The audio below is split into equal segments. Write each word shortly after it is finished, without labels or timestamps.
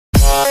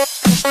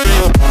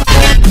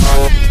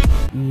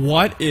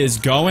What is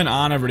going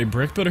on, everybody?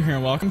 Brick Builder here,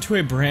 and welcome to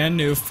a brand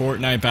new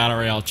Fortnite Battle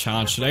Royale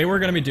challenge. Today we're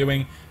going to be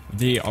doing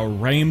the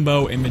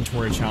Rainbow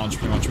Inventory Challenge,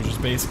 pretty much, which is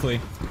basically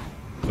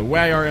the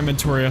way our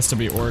inventory has to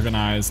be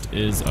organized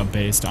is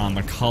based on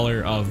the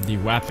color of the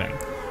weapon.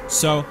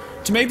 So,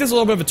 to make this a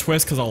little bit of a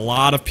twist, because a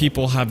lot of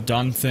people have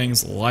done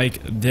things like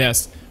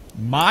this,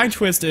 my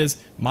twist is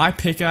my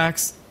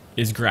pickaxe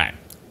is gray.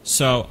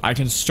 So, I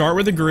can start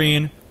with a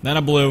green, then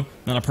a blue,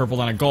 then a purple,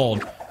 then a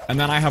gold, and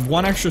then I have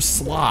one extra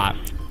slot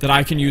that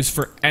I can use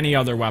for any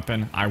other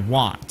weapon I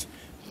want.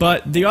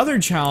 But the other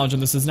challenge,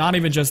 and this is not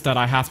even just that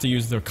I have to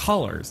use their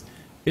colors,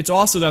 it's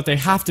also that they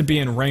have to be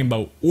in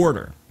rainbow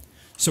order.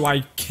 So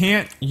I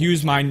can't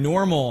use my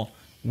normal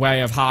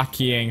way of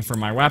hotkeying for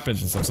my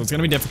weapons and stuff, so it's going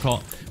to be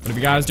difficult. But if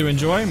you guys do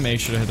enjoy,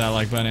 make sure to hit that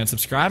like button and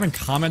subscribe, and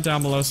comment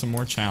down below some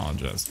more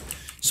challenges.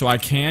 So I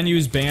can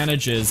use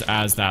bandages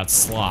as that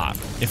slot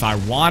if I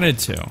wanted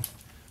to,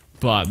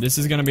 but this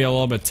is going to be a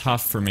little bit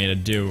tough for me to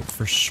do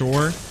for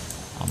sure.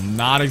 I'm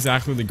not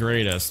exactly the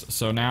greatest,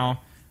 so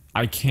now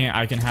I can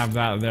have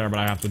that there, but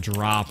I have to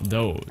drop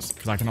those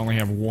because I can only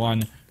have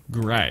one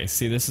gray.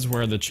 See, this is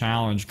where the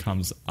challenge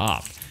comes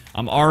up.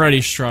 I'm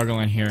already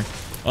struggling here.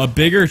 A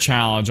bigger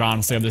challenge,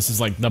 honestly, of this is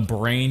like the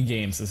brain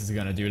games this is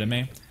gonna do to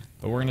me.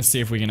 But we're gonna see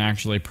if we can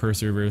actually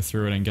persevere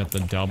through it and get the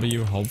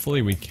W.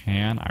 Hopefully we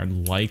can.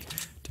 I'd like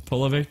to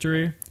pull a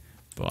victory,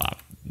 but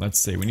let's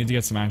see. We need to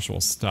get some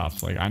actual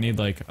stuff. Like I need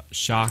like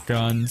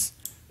shotguns.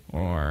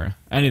 Or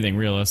anything,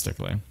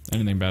 realistically.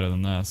 Anything better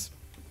than this.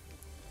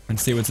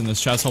 Let's see what's in this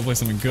chest. Hopefully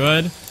something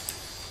good.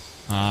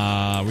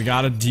 We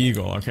got a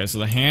deagle. Okay, so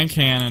the hand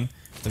cannon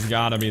has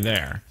got to be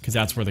there. Because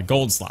that's where the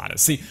gold slot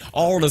is. See,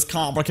 all this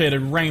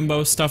complicated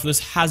rainbow stuff, this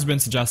has been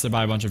suggested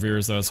by a bunch of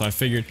viewers, though. So I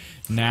figured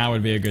now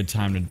would be a good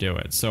time to do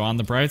it. So on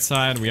the bright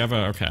side, we have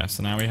a... Okay,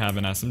 so now we have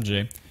an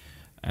SMG.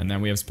 And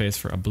then we have space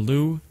for a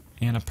blue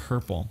and a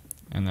purple.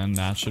 And then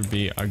that should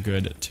be a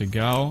good to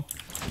go.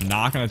 I'm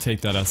not going to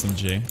take that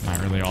SMG.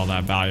 Not really all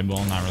that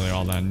valuable. Not really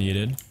all that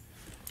needed.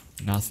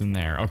 Nothing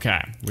there.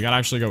 Okay. We got to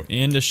actually go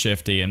into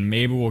Shifty, and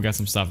maybe we'll get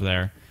some stuff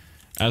there.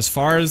 As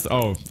far as...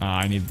 Oh,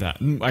 I need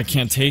that. I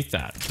can't take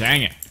that.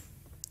 Dang it.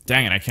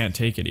 Dang it, I can't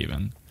take it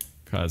even.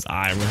 Because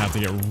I would have to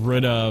get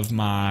rid of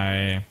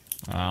my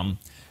AR,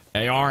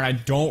 and I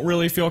don't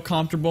really feel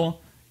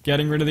comfortable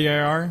getting rid of the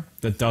AR.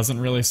 That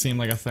doesn't really seem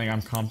like a thing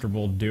I'm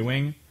comfortable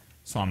doing.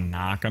 So I'm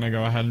not going to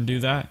go ahead and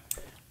do that.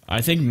 I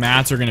think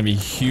mats are going to be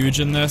huge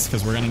in this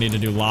because we're going to need to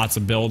do lots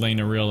of building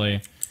to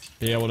really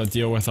be able to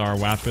deal with our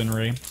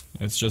weaponry.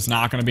 It's just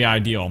not going to be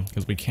ideal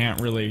because we can't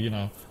really, you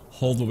know,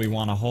 hold what we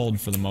want to hold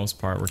for the most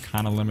part. We're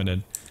kind of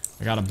limited.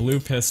 I got a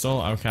blue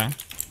pistol. Okay.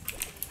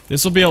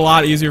 This will be a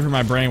lot easier for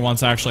my brain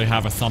once I actually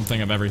have a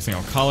something of every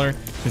single color,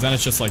 because then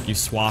it's just like you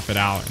swap it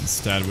out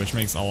instead, which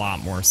makes a lot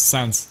more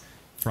sense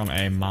from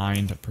a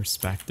mind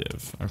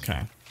perspective.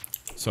 Okay.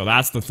 So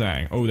that's the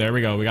thing. Oh, there we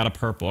go. We got a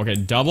purple. Okay,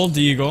 double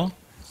deagle.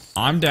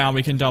 I'm down.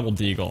 We can double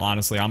deagle.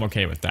 Honestly, I'm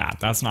okay with that.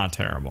 That's not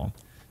terrible.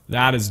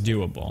 That is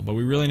doable. But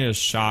we really need a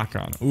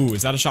shotgun. Ooh,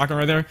 is that a shotgun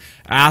right there?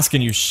 Ask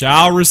and you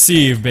shall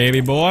receive, baby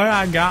boy.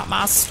 I got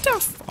my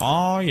stuff.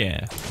 Oh,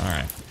 yeah.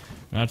 Alright.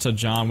 That's a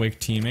John Wick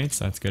teammates.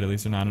 That's good. At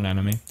least they're not an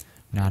enemy.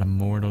 Not a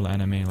mortal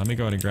enemy. Let me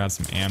go ahead and grab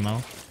some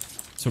ammo.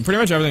 So pretty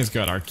much everything's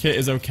good. Our kit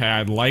is okay.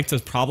 I'd like to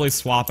probably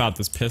swap out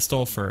this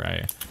pistol for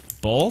a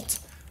bolt.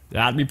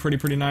 That'd be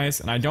pretty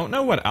nice, and I don't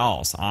know what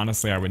else,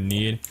 honestly, I would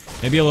need.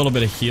 Maybe a little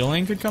bit of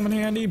healing could come in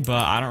handy,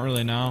 but I don't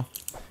really know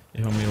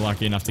if I'm gonna be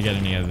lucky enough to get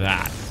any of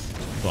that.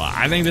 But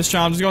I think this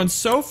challenge is going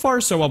so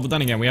far so well, but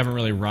then again, we haven't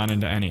really run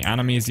into any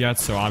enemies yet,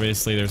 so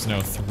obviously there's no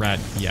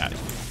threat yet.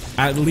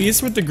 At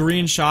least with the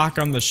green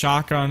shotgun, the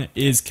shotgun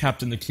is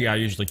kept in the key I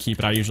usually keep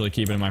it. I usually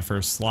keep it in my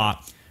first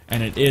slot,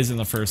 and it is in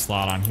the first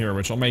slot on here,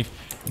 which will make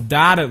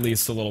that at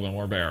least a little bit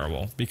more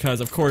bearable.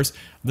 Because, of course,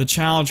 the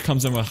challenge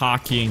comes in with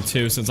hotkeying,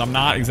 too. Since I'm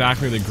not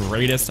exactly the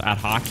greatest at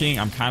hotkeying,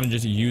 I'm kind of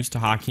just used to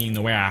hotkeying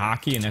the way I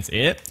hotkey, and that's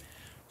it.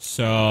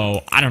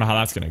 So, I don't know how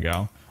that's going to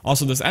go.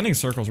 Also, this ending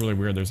circle is really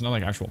weird. There's no,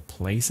 like, actual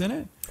place in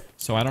it.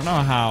 So, I don't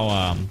know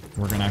how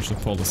we're going to actually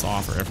pull this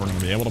off, or if we're going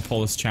to be able to pull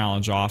this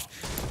challenge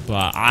off.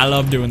 But I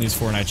love doing these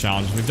Fortnite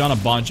challenges. We've done a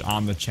bunch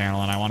on the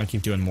channel, and I want to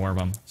keep doing more of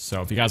them.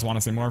 So, if you guys want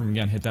to see more of them,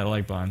 again, hit that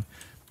like button.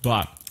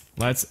 But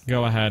let's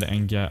go ahead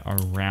and get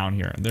around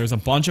here. There's a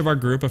bunch of our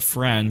group of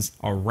friends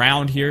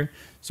around here,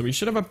 so we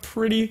should have a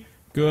pretty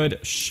good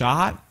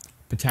shot,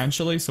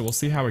 potentially, so we'll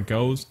see how it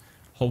goes.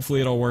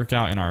 Hopefully it'll work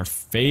out in our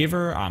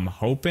favor. I'm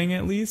hoping,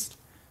 at least.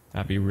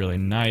 That'd be really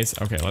nice.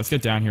 Okay, let's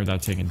get down here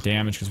without taking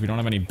damage, because we don't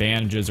have any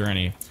bandages or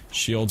any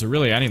shields or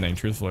really anything,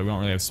 truthfully. We don't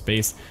really have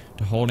space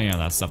to hold any of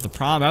that stuff.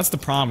 That's the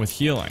problem with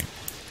healing,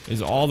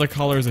 is all the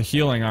colors of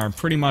healing are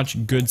pretty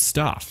much good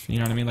stuff. You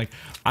know what I mean? Like,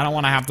 I don't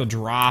want to have to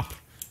drop...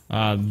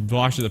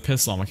 well, actually, the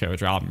pistol I'm okay with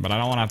dropping, but I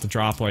don't want to have to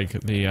drop, like,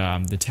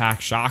 the tac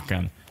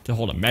shotgun to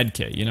hold a med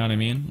kit, you know what I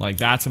mean? Like,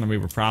 that's going to be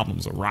where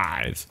problems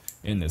arise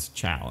in this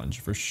challenge,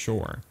 for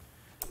sure.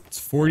 It's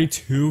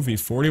 42 v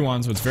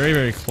 41, so it's very,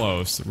 very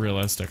close,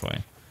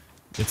 realistically.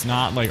 It's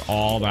not, like,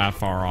 all that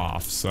far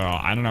off, so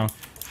I don't know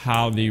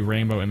how the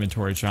rainbow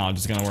inventory challenge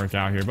is gonna work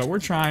out here, but we're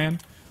trying.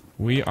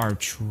 We are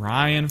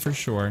trying for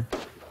sure.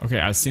 Okay,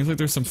 it seems like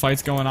there's some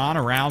fights going on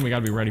around. We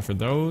gotta be ready for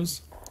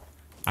those.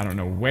 I don't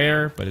know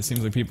where, but it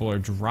seems like people are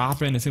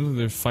dropping. It seems like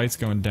there's fights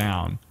going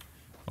down.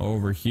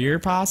 Over here,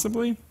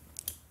 possibly?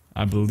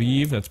 I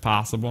believe that's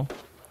possible.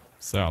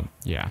 So,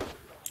 yeah.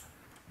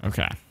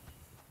 Okay.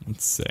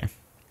 Let's see.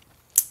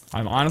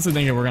 I'm honestly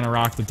thinking we're gonna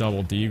rock the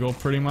double deagle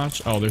pretty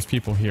much. Oh, there's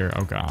people here.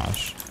 Oh,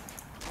 gosh.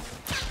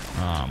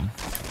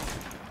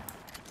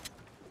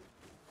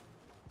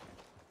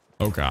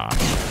 Oh, gosh.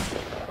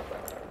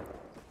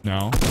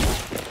 No.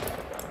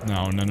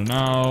 No, no, no,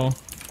 no.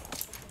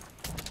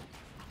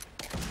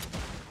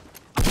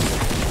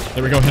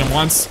 There we go, hit him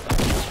once.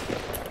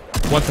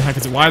 What the heck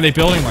is it? Why are they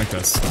building like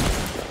this?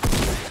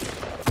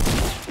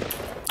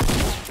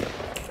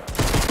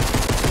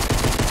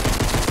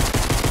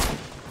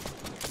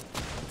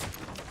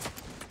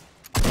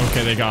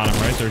 Okay, they got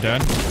him, right? They're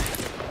dead?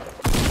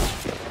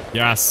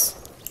 Yes.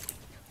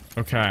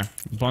 Okay.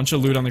 Bunch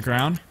of loot on the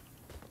ground.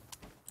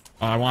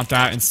 I want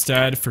that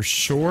instead for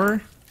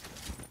sure.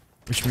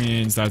 Which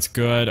means that's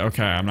good.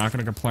 Okay, I'm not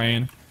gonna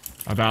complain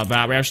about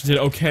that. We actually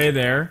did okay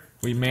there.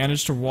 We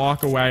managed to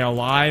walk away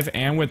alive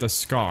and with a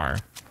scar.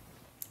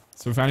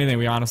 So if anything,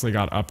 we honestly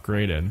got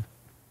upgraded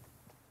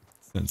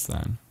since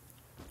then.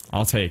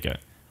 I'll take it.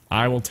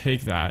 I will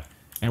take that.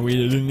 And we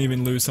didn't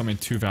even lose something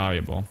too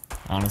valuable.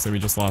 Honestly, we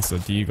just lost a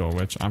deagle,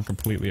 which I'm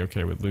completely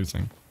okay with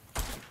losing.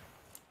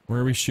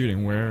 Where are we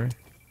shooting? Where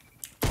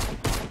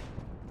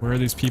are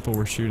these people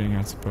we're shooting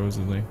at,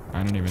 supposedly?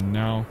 I don't even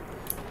know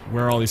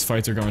where all these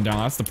fights are going down.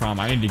 That's the problem.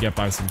 I need to get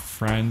by some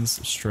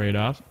friends straight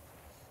up,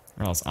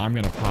 or else I'm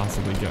gonna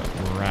possibly get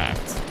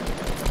wrecked.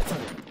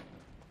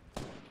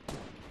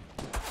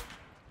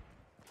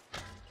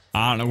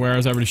 I don't know where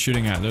is everybody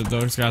shooting at.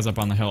 Those guys up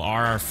on the hill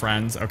are our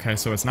friends. Okay,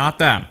 so it's not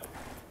them.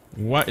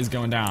 What is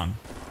going down?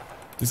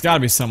 There's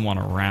gotta be someone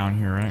around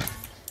here, right?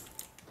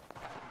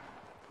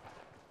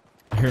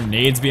 I hear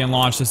nades being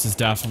launched. This is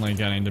definitely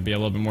getting to be a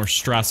little bit more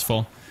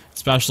stressful.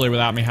 Especially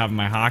without me having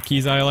my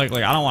hotkeys I like.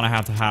 Like, I don't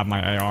want to have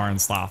my AR in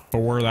slot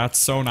 4. That's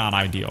so not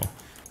ideal.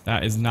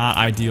 That is not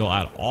ideal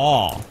at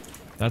all.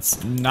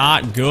 That's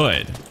not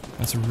good.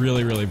 That's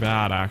really, really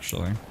bad,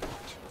 actually.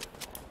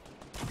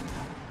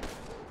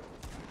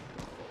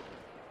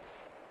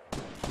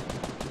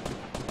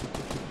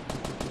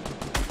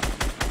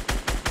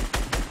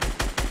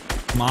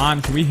 Come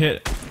on, can we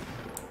hit?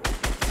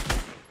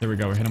 There we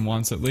go, we hit him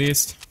once at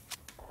least.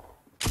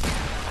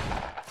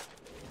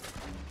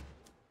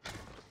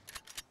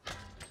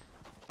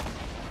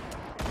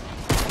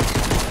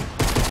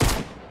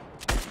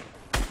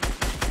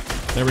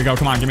 There we go,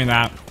 come on, give me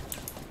that.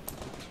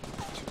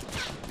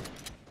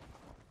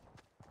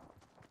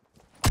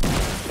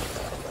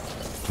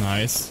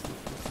 Nice.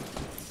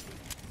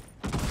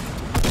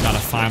 Gotta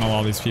final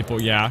all these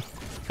people, yeah.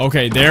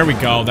 Okay, there we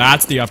go.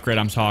 That's the upgrade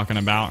I'm talking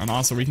about. And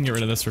also, we can get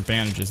rid of this for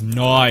bandages.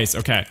 Nice.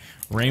 Okay.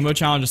 Rainbow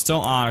challenge is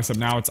still on, except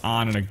now it's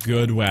on in a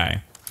good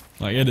way.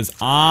 Like, it is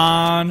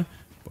on,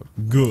 but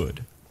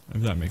good.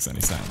 If that makes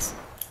any sense.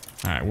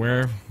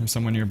 Alright, there's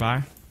someone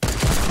nearby?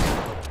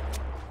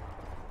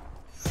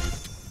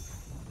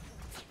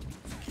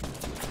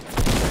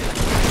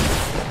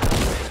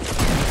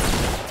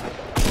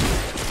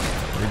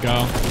 There we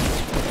go.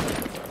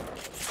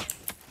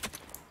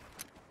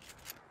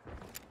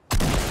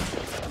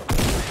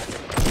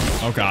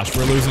 Oh gosh,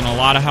 we're losing a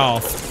lot of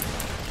health.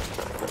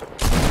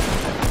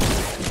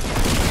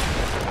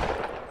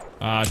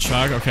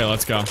 Chug? Okay,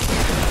 let's go.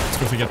 Let's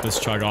quickly get this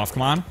chug off.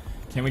 Come on.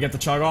 Can we get the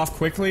chug off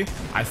quickly?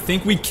 I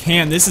think we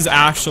can. This is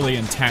actually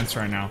intense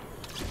right now.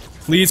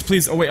 Please,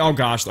 please. Oh, wait. Oh,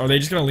 gosh. Are they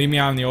just going to leave me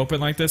out in the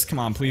open like this? Come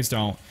on. Please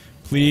don't.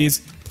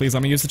 Please. Please,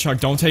 let me use the chug.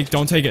 Don't take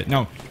it.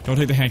 No. Don't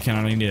take the hand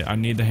cannon. I need it. I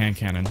need the hand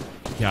cannon.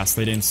 Yes,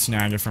 they didn't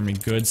snag it from me.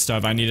 Good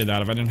stuff. I needed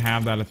that. If I didn't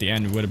have that at the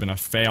end, it would have been a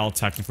fail,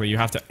 technically. You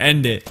have to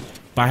end it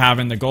by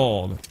having the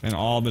gold and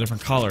all the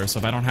different colors. So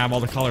if I don't have all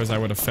the colors, I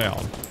would have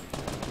failed.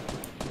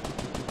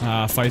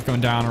 Fight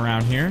going down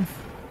around here.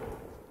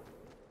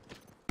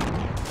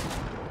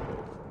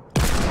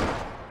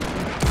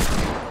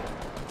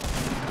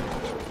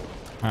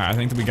 Alright, I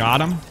think that we got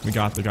him. We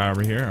got the guy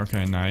over here.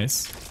 Okay,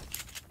 nice.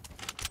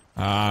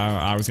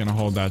 I was gonna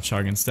hold that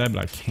chug instead,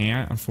 but I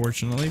can't,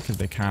 unfortunately, because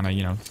they kind of,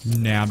 you know,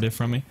 nabbed it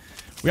from me.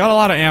 We got a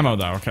lot of ammo,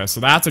 though. Okay, so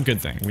that's a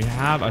good thing. We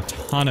have a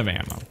ton of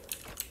ammo.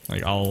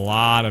 Like, a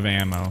lot of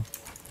ammo.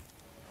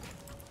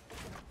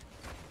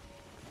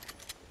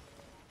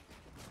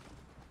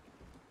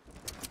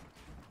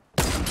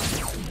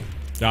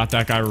 Got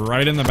that guy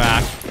right in the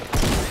back.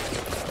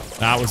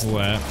 That was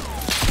lit.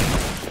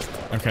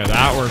 Okay,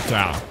 that worked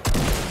out.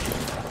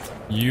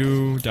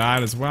 You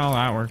died as well.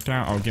 That worked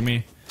out. Oh, give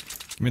me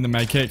the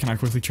med kit. Can I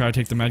quickly try to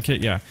take the med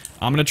kit? Yeah.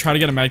 I'm gonna try to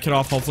get a med kit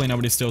off. Hopefully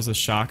nobody steals this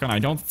shotgun. I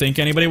don't think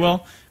anybody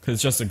will, because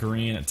it's just a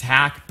green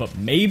attack, but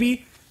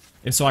maybe.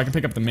 If so, I can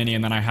pick up the mini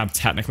and then I have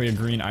technically a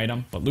green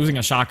item. But losing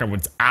a shotgun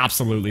would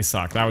absolutely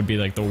suck. That would be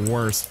like the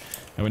worst.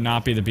 It would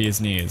not be the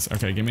bee's knees.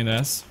 Okay, give me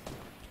this.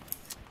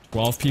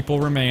 12 people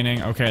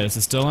remaining. Okay, this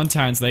is still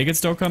intense. They could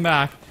still come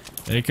back.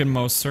 They could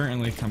most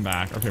certainly come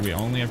back. Okay, we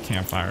only have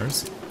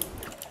campfires.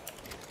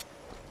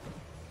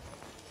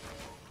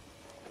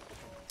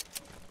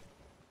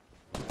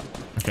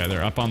 Okay,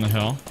 they're up on the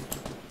hill.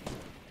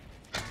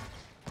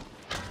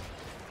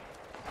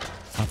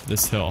 Up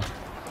this hill.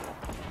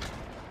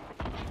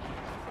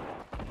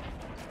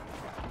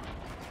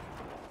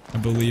 I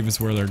believe is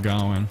where they're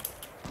going.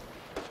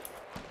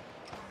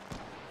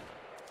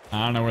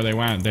 I don't know where they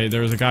went.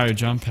 There was a guy who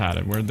jump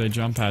padded. Where'd they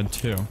jump pad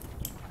to?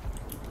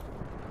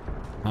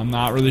 I'm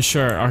not really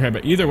sure. Okay,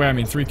 but either way, I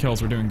mean, 3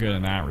 kills, we're doing good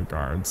in that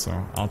regard,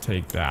 so I'll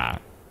take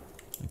that.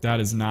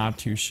 That is not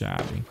too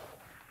shabby.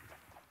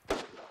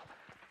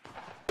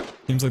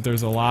 Seems like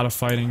there's a lot of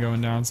fighting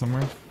going down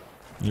somewhere.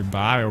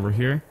 Nearby, over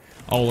here.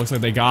 Oh, looks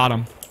like they got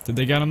him. Did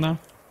they get him, though?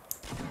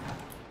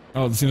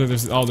 Oh, it seems like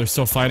there's... Oh, they're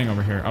still fighting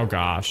over here. Oh,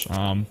 gosh.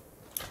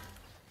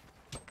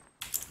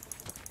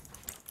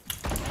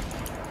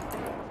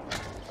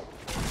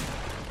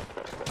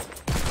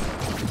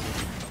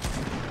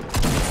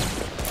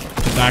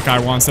 That guy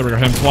once, there we go,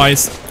 him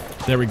twice.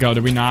 There we go,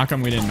 did we knock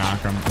him? We didn't knock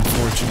him,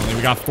 unfortunately.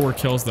 We got 4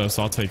 kills though,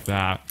 so I'll take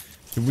that.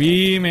 Did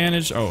we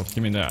manage? Oh,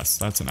 give me this.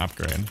 That's an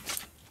upgrade.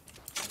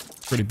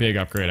 Pretty big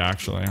upgrade,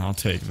 actually. I'll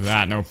take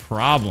that, no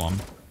problem.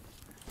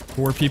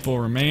 4 people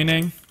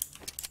remaining.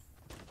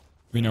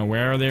 We know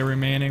where are they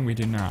remaining? We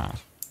do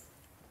not.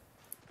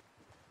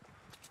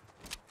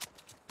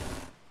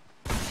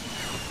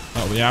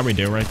 Oh, yeah, we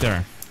do, right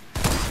there.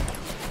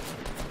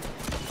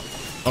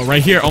 Oh,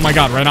 right here. Oh my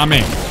god, right on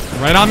me.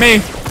 Right on me!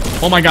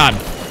 Oh my god.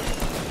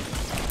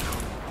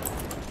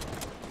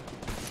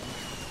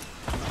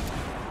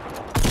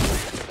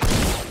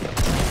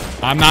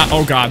 I'm not-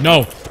 oh god,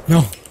 no!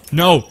 No!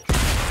 No!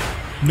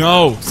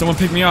 No! Someone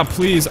pick me up,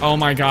 please! Oh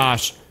my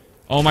gosh.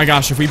 Oh my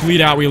gosh, if we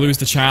bleed out, we lose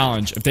the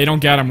challenge. If they don't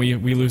get him, we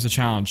lose the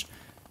challenge.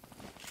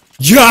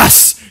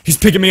 Yes! He's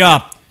picking me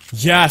up!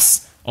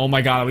 Yes! Oh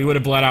my god, we would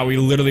have bled out, we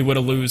literally would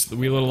have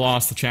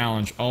lost the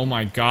challenge. Oh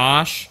my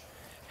gosh.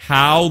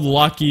 How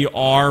lucky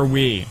are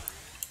we?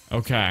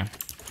 Okay.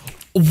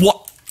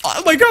 What?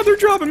 Oh my god, they're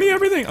dropping me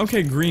everything!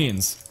 Okay,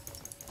 greens.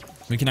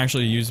 We can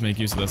actually make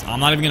use of this. I'm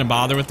not even gonna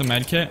bother with the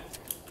med kit.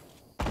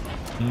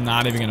 I'm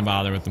not even gonna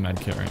bother with the med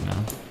kit right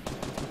now.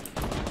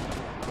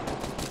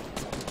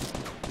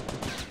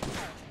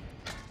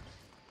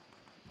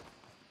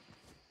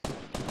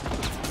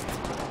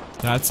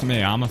 That's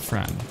me, I'm a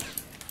friend.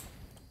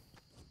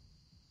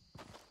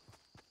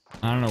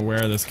 I don't know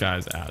where this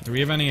guy's at. Do we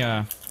have any,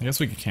 I guess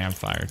we could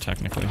campfire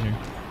technically here.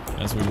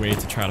 As we wait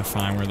to try to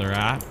find where they're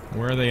at.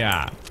 Where are they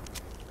at?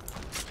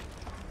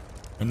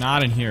 They're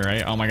not in here,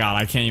 right? Oh my god,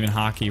 I can't even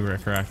hotkey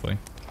correctly.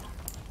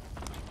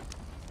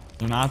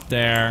 They're not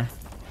there.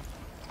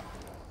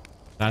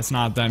 That's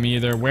not them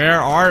either.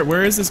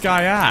 Where is this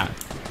guy at?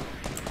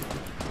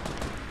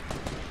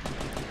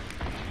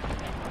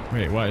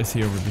 Wait, what? Is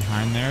he over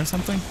behind there or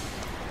something?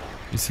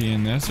 Is he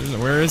in this? Or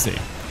where is he?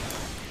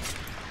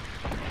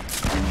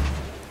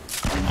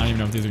 I don't even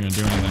know if these are gonna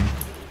do anything.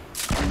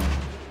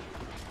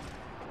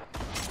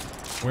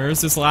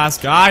 Where's this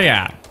last guy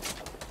at?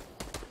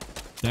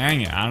 Dang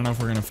it, I don't know if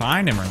we're gonna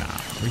find him or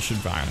not. We should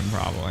find him,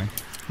 probably.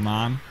 Come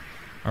on.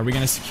 Are we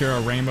gonna secure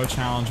a Rainbow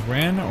Challenge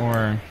win,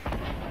 or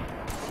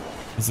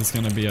is this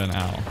gonna be an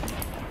L?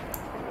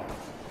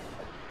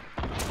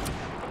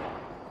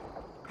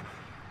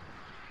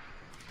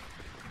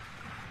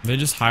 Are they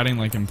just hiding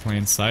like in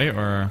plain sight,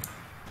 or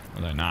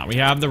are they not? We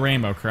have the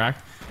rainbow,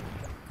 correct?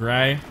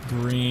 Gray,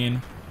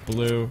 green,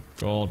 blue,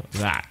 gold,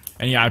 that.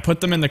 And yeah, I put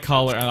them in the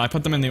color, I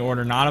put them in the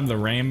order not of the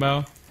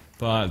rainbow,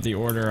 but the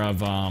order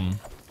of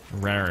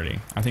rarity.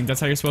 I think that's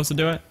how you're supposed to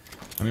do it.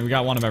 I mean, we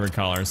got one of every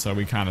color, so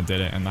we kind of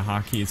did it. And the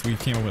hotkeys, we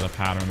came up with a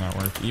pattern that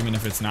worked, even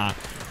if it's not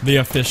the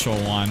official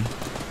one.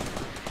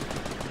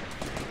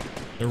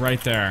 They're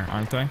right there,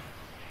 aren't they?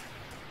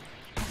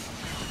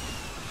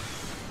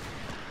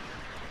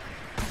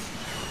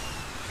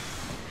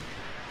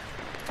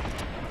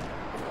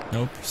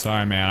 Nope.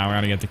 Sorry, man. I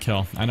gotta get the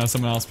kill. I know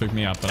someone else picked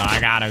me up, but I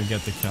gotta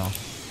get the kill.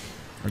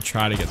 Or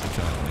try to get the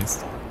kill, at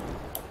least.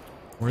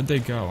 Where'd they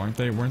go? Weren't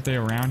they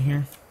around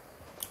here?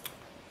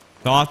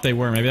 Thought they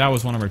were. Maybe that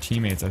was one of our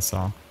teammates I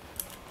saw.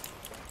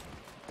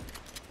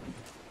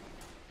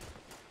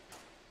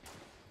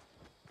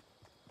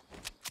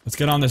 Let's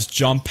get on this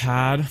jump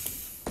pad.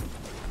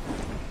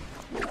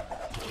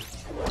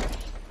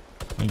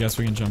 I guess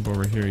we can jump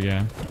over here,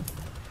 yeah.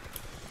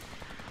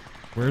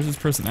 Where's this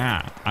person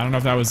at? I don't know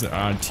if that was a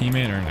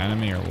teammate or an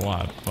enemy or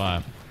what,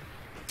 but...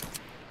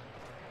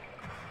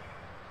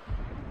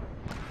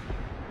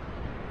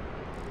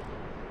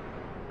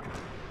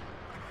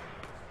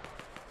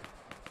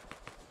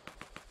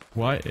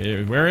 What?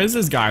 Where is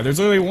this guy? There's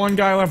only one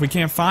guy left. We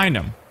can't find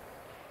him.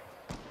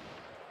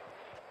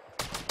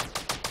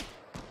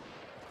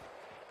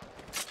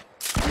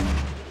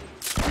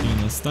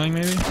 In this thing,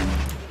 maybe?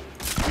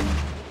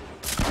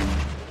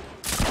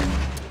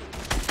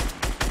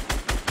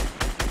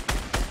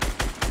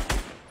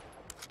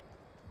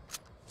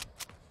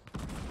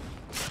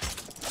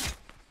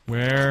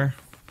 Where?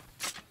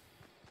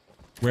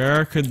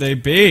 Where could they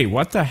be?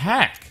 What the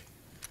heck?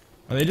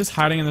 Are they just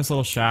hiding in this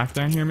little shack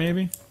down here,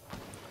 maybe?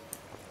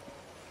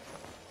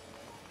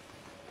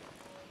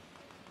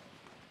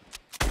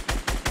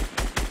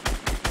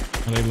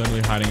 Are they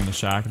literally hiding in the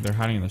shack? If they're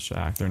hiding in the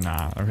shack, they're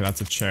not. Okay,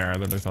 that's a chair. I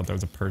literally thought there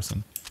was a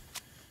person.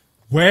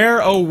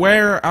 Where, oh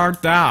where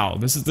art thou?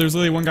 There's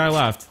literally one guy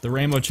left. The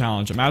rainbow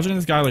challenge. Imagine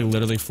this guy like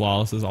literally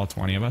flawless as all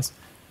 20 of us.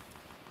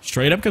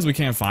 Straight up because we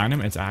can't find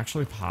him, it's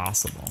actually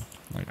possible.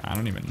 Like, I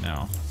don't even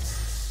know.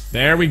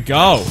 There we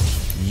go.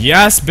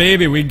 Yes,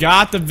 baby, we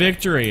got the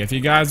victory. If you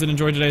guys did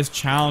enjoy today's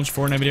challenge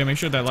Fortnite video, make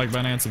sure to hit that like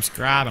button and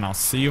subscribe, and I'll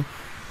see you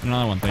in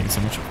another one. Thank you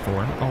so much for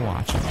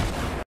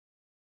watching.